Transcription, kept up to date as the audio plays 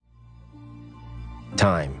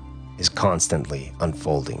Time is constantly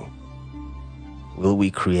unfolding. Will we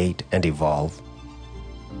create and evolve?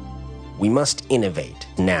 We must innovate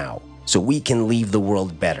now so we can leave the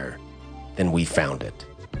world better than we found it.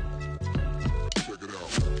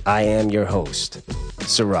 I am your host,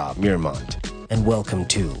 Saurabh Mirmont, and welcome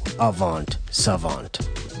to Avant Savant.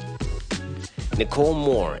 Nicole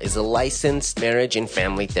Moore is a licensed marriage and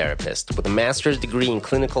family therapist with a master's degree in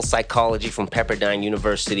clinical psychology from Pepperdine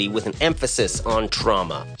University with an emphasis on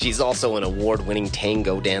trauma. She's also an award-winning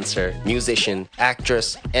tango dancer, musician,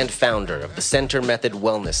 actress, and founder of the Center Method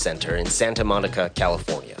Wellness Center in Santa Monica,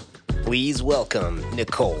 California. Please welcome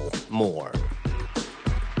Nicole Moore.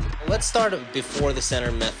 Let's start before the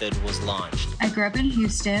Center Method was launched. I grew up in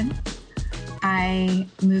Houston. I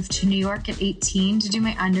moved to New York at 18 to do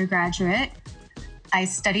my undergraduate. I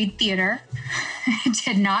studied theater. I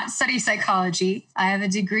did not study psychology. I have a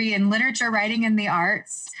degree in literature, writing, and the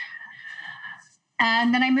arts.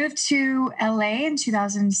 And then I moved to LA in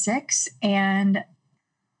 2006, and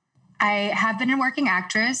I have been a working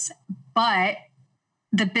actress, but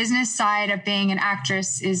the business side of being an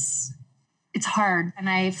actress it's hard. And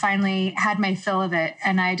I finally had my fill of it,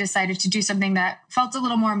 and I decided to do something that felt a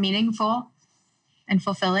little more meaningful and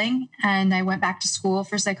fulfilling. And I went back to school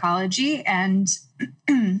for psychology, and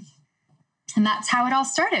that's how it all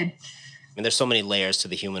started. I mean, there's so many layers to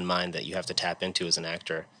the human mind that you have to tap into as an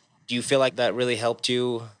actor. Do you feel like that really helped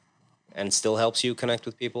you and still helps you connect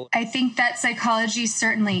with people? I think that psychology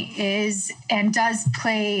certainly is and does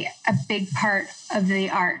play a big part of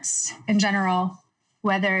the arts in general,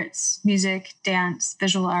 whether it's music, dance,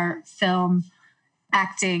 visual art, film,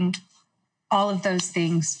 acting, all of those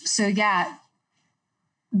things. So yeah,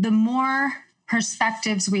 the more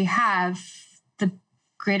perspectives we have, the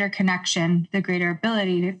greater connection, the greater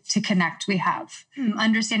ability to connect we have.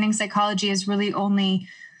 Understanding psychology is really only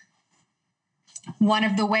one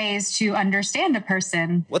of the ways to understand a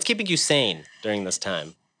person. What's keeping you sane during this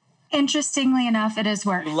time? Interestingly enough, it is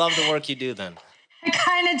work. You love the work you do then? I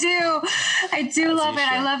kind of do. I do love it.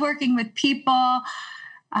 I love working with people.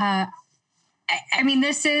 I mean,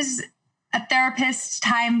 this is a therapist's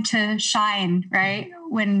time to shine, right?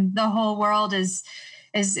 When the whole world is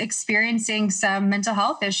experiencing some mental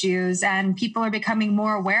health issues and people are becoming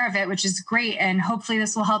more aware of it, which is great. And hopefully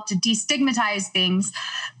this will help to destigmatize things.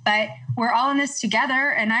 But we're all in this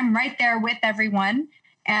together, and I'm right there with everyone.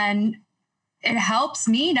 And it helps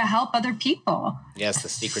me to help other people. Yes, the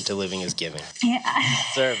secret to living is giving. Yeah.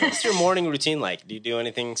 Service. What's your morning routine like? Do you do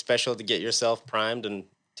anything special to get yourself primed and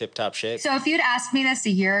tip-top shape? So if you'd asked me this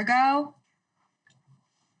a year ago,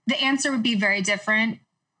 the answer would be very different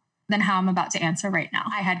than how I'm about to answer right now.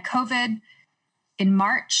 I had COVID in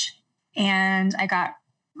March, and I got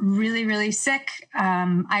really, really sick.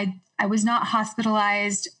 I was not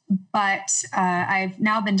hospitalized, but I've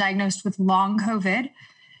now been diagnosed with long COVID.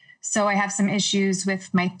 So I have some issues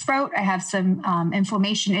with my throat. I have some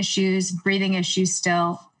inflammation issues, breathing issues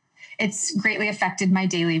still. It's greatly affected my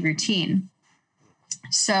daily routine.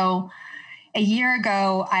 So a year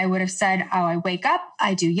ago, I would have said, oh, I wake up,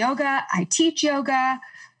 I do yoga, I teach yoga,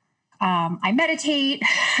 I meditate,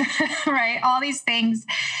 right? All these things.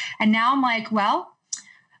 And now I'm like, well,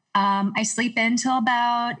 I sleep in till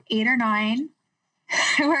about 8 or 9.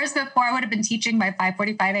 Whereas before I would have been teaching by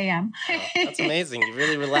 5:45 a.m. That's amazing. You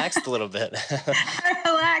really relaxed a little bit. I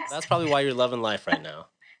relaxed. That's probably why you're loving life right now,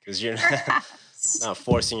 because you're not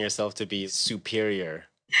forcing yourself to be superior.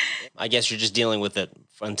 I guess you're just dealing with it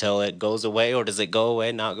until it goes away, or does it go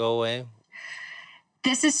away, not go away?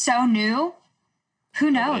 This is so new. Who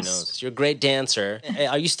knows? Nobody knows. You're a great dancer. Hey,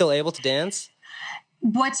 are you still able to dance?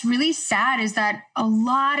 What's really sad is that a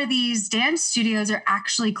lot of these dance studios are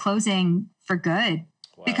actually closing for good.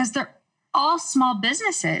 Wow. Because they're all small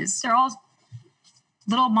businesses. They're all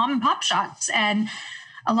little mom and pop shops. And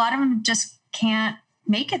a lot of them just can't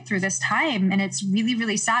make it through this time. And it's really,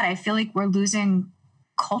 really sad. I feel like we're losing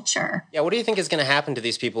culture. Yeah, what do you think is going to happen to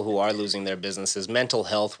these people who are losing their businesses, mental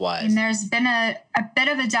health-wise? And there's been a bit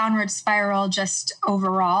of a downward spiral just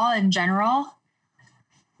overall in general.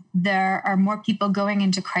 There are more people going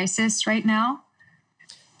into crisis right now.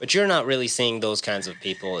 But you're not really seeing those kinds of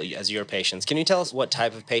people as your patients. Can you tell us what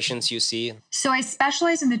type of patients you see? So I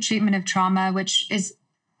specialize in the treatment of trauma, which is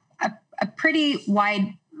a pretty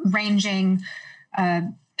wide-ranging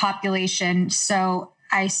population. So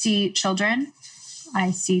I see children,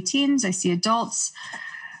 I see teens, I see adults,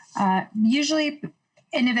 usually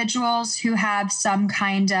individuals who have some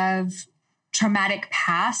kind of traumatic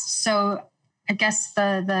past. So I guess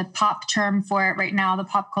the pop term for it right now, the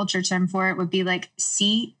pop culture term for it would be like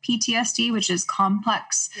CPTSD, which is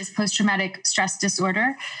complex post-traumatic stress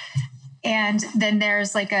disorder. And then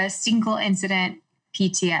there's like a single incident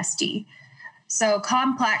PTSD. So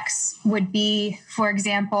complex would be, for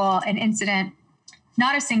example, an incident,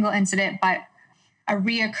 not a single incident, but a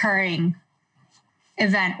reoccurring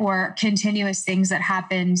event or continuous things that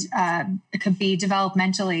happened. It could be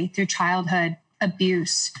developmentally through childhood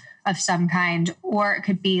abuse of some kind, or it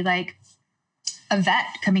could be like a vet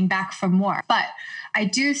coming back from war. But I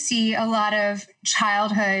do see a lot of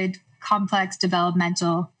childhood complex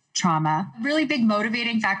developmental trauma. Really big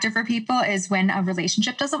motivating factor for people is when a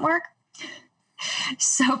relationship doesn't work.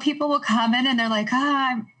 So people will come in and they're like,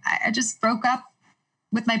 I just broke up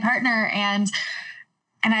with my partner and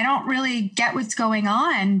I don't really get what's going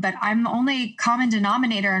on, but I'm the only common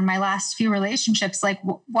denominator in my last few relationships. Like,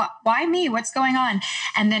 why me? What's going on?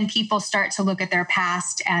 And then people start to look at their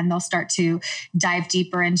past and they'll start to dive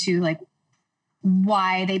deeper into like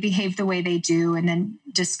why they behave the way they do, and then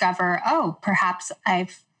discover, oh, perhaps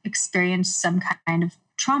I've experienced some kind of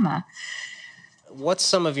trauma. What's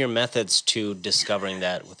some of your methods to discovering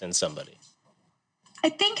that within somebody? I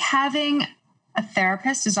think having a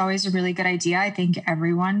therapist is always a really good idea. I think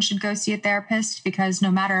everyone should go see a therapist, because no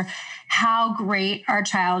matter how great our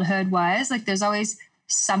childhood was, like there's always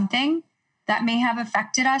something that may have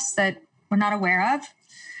affected us that we're not aware of.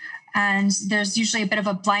 And there's usually a bit of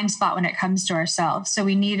a blind spot when it comes to ourselves. So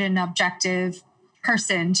we need an objective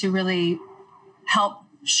person to really help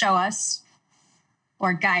show us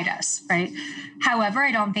or guide us, right? However,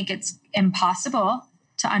 I don't think it's impossible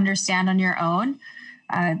to understand on your own.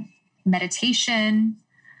 Meditation,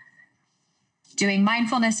 doing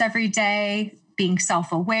mindfulness every day, being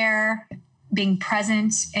self-aware, being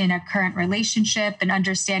present in a current relationship, and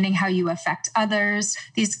understanding how you affect others.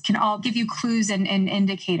 These can all give you clues and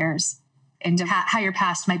indicators into how your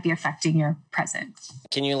past might be affecting your present.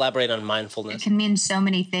 Can you elaborate on mindfulness? It can mean so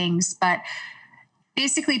many things, but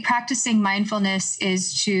basically practicing mindfulness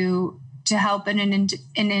is to help an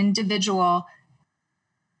individual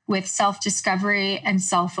with self-discovery and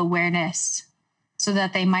self-awareness so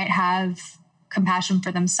that they might have compassion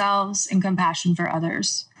for themselves and compassion for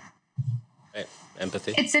others. Right.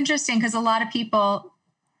 Empathy. It's interesting because a lot of people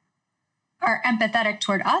are empathetic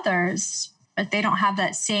toward others, but they don't have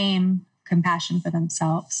that same compassion for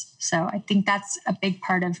themselves. So I think that's a big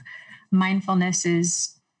part of mindfulness,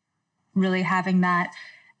 is really having that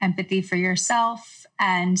empathy for yourself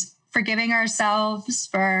and forgiving ourselves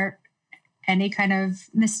for any kind of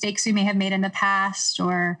mistakes we may have made in the past,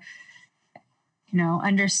 or,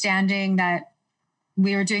 understanding that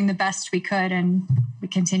we were doing the best we could and we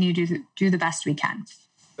continue to do the best we can.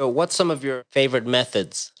 So what's some of your favorite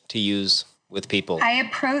methods to use with people? I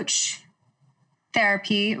approach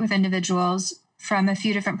therapy with individuals from a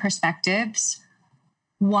few different perspectives.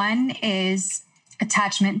 One is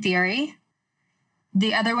attachment theory.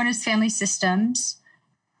 The other one is family systems.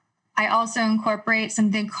 I also incorporate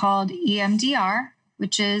something called EMDR,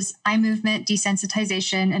 which is eye movement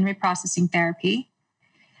desensitization and reprocessing therapy.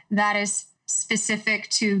 That is specific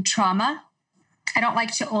to trauma. I don't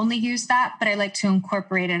like to only use that, but I like to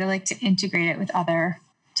incorporate it. I like to integrate it with other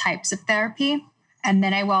types of therapy. And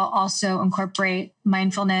then I will also incorporate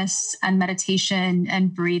mindfulness and meditation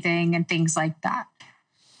and breathing and things like that.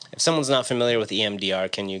 If someone's not familiar with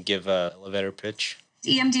EMDR, can you give an elevator pitch?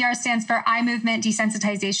 EMDR stands for eye movement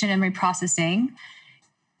desensitization and reprocessing.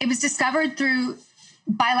 It was discovered through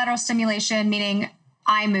bilateral stimulation, meaning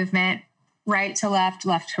eye movement, right to left,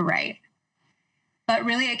 left to right. But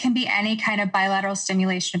really, it can be any kind of bilateral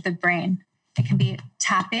stimulation of the brain. It can be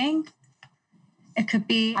tapping. It could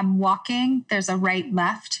be I'm walking. There's a right,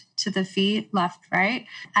 left to the feet, left, right.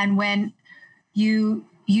 And when you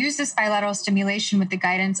use this bilateral stimulation with the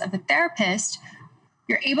guidance of a therapist,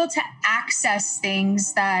 you're able to access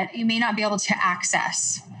things that you may not be able to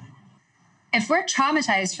access. If we're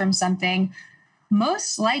traumatized from something,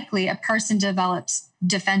 most likely a person develops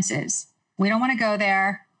defenses. We don't want to go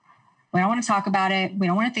there. We don't want to talk about it. We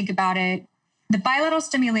don't want to think about it. The bilateral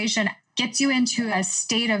stimulation gets you into a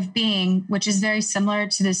state of being, which is very similar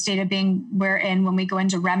to the state of being we're in when we go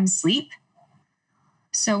into REM sleep.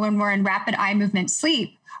 So when we're in rapid eye movement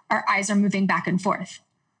sleep, our eyes are moving back and forth.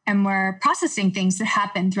 And we're processing things that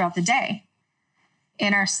happen throughout the day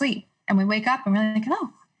in our sleep. And we wake up and we're like,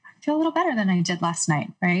 oh, I feel a little better than I did last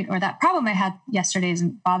night, right? Or that problem I had yesterday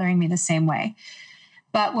isn't bothering me the same way.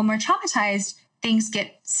 But when we're traumatized, things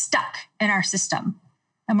get stuck in our system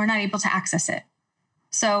and we're not able to access it.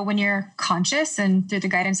 So when you're conscious and through the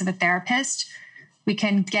guidance of a therapist, we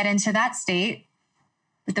can get into that state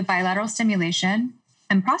with the bilateral stimulation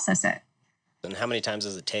and process it. And how many times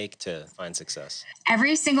does it take to find success?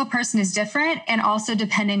 Every single person is different, and also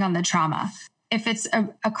depending on the trauma. if it's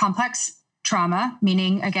a complex trauma,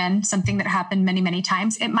 meaning, again, something that happened many, many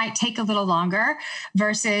times, it might take a little longer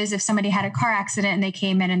versus if somebody had a car accident and they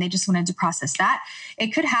came in and they just wanted to process that, it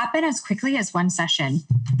could happen as quickly as one session.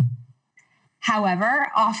 However,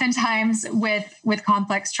 oftentimes with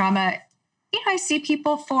complex trauma, I see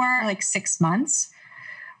people for like 6 months,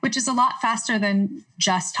 which is a lot faster than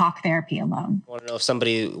just talk therapy alone. I want to know if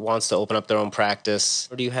somebody wants to open up their own practice,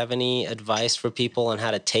 or do you have any advice for people on how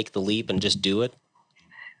to take the leap and just do it?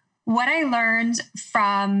 What I learned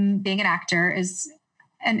from being an actor is,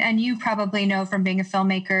 and you probably know from being a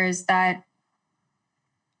filmmaker, is that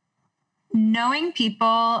knowing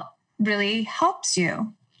people really helps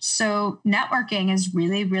you. So networking is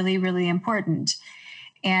really, really, really important.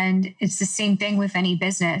 And it's the same thing with any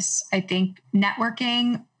business. I think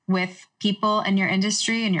networking with people in your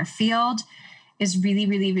industry and your field is really,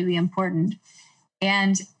 really, really important.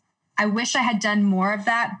 And I wish I had done more of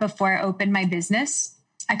that before I opened my business.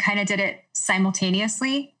 I kind of did it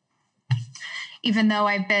simultaneously, even though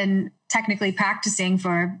I've been technically practicing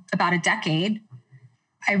for about a decade.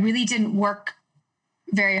 I really didn't work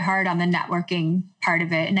very hard on the networking part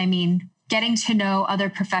of it. And I mean, getting to know other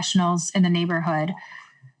professionals in the neighborhood,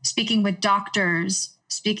 speaking with doctors,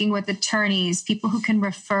 speaking with attorneys, people who can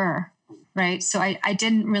refer, right? So I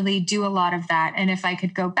didn't really do a lot of that. And if I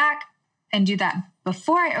could go back and do that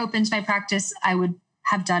before I opened my practice, I would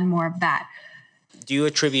have done more of that. Do you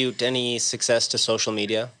attribute any success to social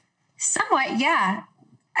media? Somewhat, yeah.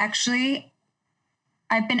 Actually,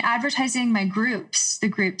 I've been advertising my groups, the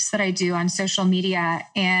groups that I do on social media,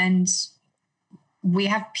 and we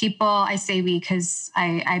have people, I say we because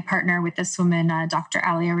I partner with this woman, Dr.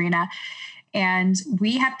 Ali Arena, and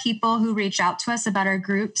we have people who reach out to us about our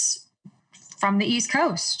groups from the East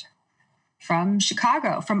Coast, from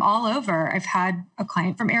Chicago, from all over. I've had a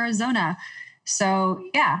client from Arizona. So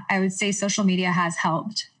yeah, I would say social media has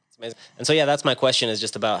helped. Amazing. And so, yeah, that's my question, is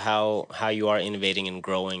just about how you are innovating and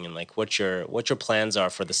growing, and like what your plans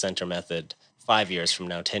are for the Center Method 5 years from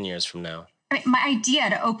now, 10 years from now. I mean, my idea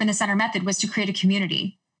to open the Center Method was to create a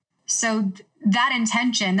community. So that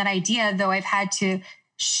intention, that idea, though I've had to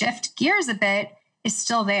shift gears a bit, is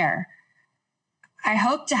still there. I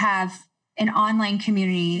hope to have an online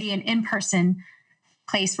community, an in-person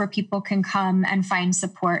place where people can come and find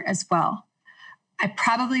support as well. I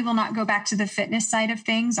probably will not go back to the fitness side of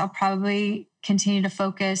things. I'll probably continue to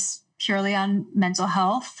focus purely on mental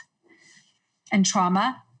health and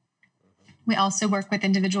trauma. We also work with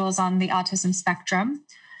individuals on the autism spectrum.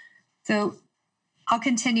 So I'll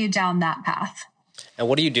continue down that path. And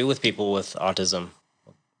what do you do with people with autism?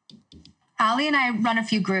 Ali and I run a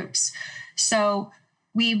few groups. So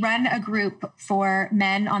we run a group for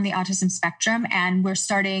men on the autism spectrum, and we're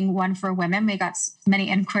starting one for women. We got many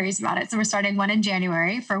inquiries about it. So we're starting one in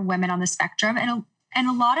January for women on the spectrum. And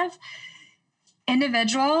a lot of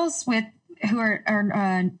individuals who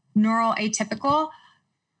are neural atypical,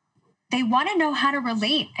 they want to know how to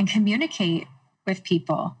relate and communicate with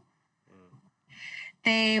people.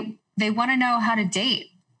 They want to know how to date.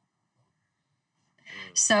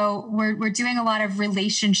 So we're doing a lot of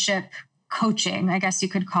relationship coaching, I guess you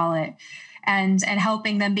could call it, and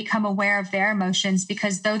helping them become aware of their emotions,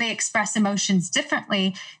 because though they express emotions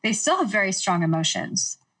differently, they still have very strong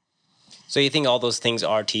emotions. So you think all those things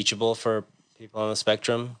are teachable for people on the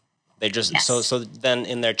spectrum? They just Yes. so then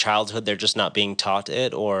in their childhood they're just not being taught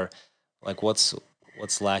it, or like what's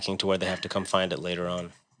lacking to where they have to come find it later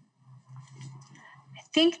on? I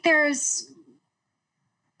think there's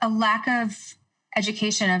a lack of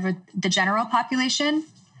education of the general population.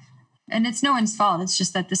 And it's no one's fault. It's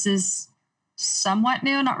just that this is somewhat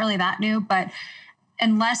new, not really that new, but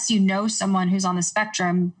unless you know someone who's on the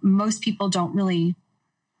spectrum, most people don't really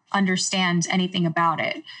understand anything about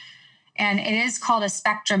it. And it is called a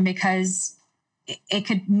spectrum because it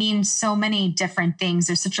could mean so many different things.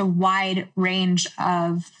 There's such a wide range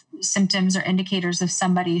of symptoms or indicators of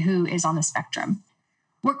somebody who is on the spectrum.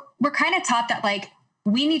 We're kind of taught that like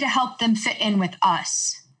we need to help them fit in with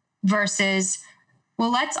us versus,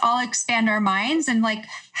 well, let's all expand our minds and like,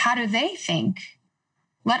 how do they think?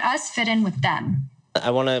 Let us fit in with them.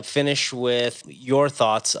 I want to finish with your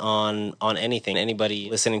thoughts on anything.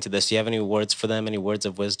 Anybody listening to this, do you have any words for them? Any words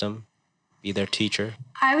of wisdom? Be their teacher.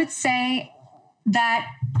 I would say that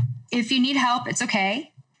if you need help, it's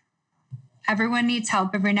okay. Everyone needs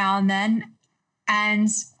help every now and then, and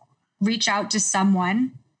reach out to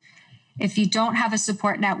someone. If you don't have a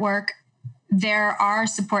support network, there are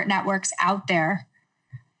support networks out there.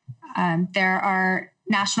 There are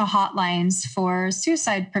national hotlines for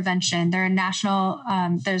suicide prevention. There are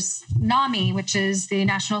there's NAMI, which is the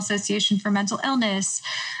National Association for Mental Illness,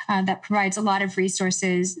 that provides a lot of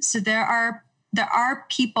resources. So there are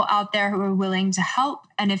people out there who are willing to help.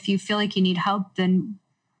 And if you feel like you need help, then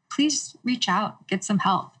please reach out, get some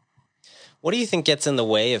help. What do you think gets in the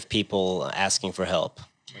way of people asking for help?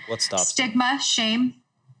 Like what stops? Stigma, shame.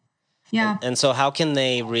 Yeah. And so how can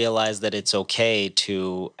they realize that it's okay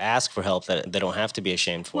to ask for help, that they don't have to be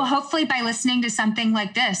ashamed for? Well, hopefully by listening to something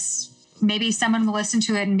like this, maybe someone will listen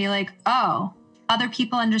to it and be like, oh, other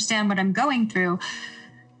people understand what I'm going through.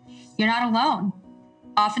 You're not alone.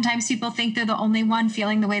 Oftentimes people think they're the only one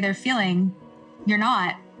feeling the way they're feeling. You're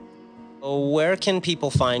not. Where can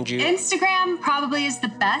people find you? Instagram probably is the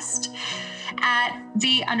best, at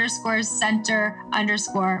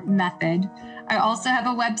 _center_method. I also have a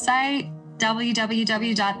website,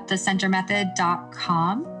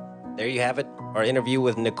 www.thecentermethod.com. There you have it, our interview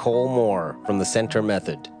with Nicole Moore from The Center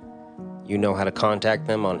Method. You know how to contact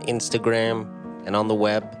them on Instagram and on the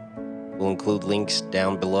web. We'll include links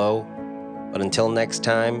down below. But until next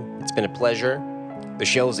time, it's been a pleasure. The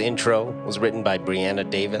show's intro was written by Brianna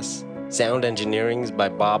Davis. Sound engineering is by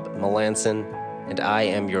Bob Melanson. And I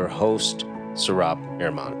am your host, Saurabh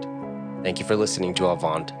Mirmont. Thank you for listening to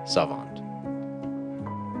Avant Savant.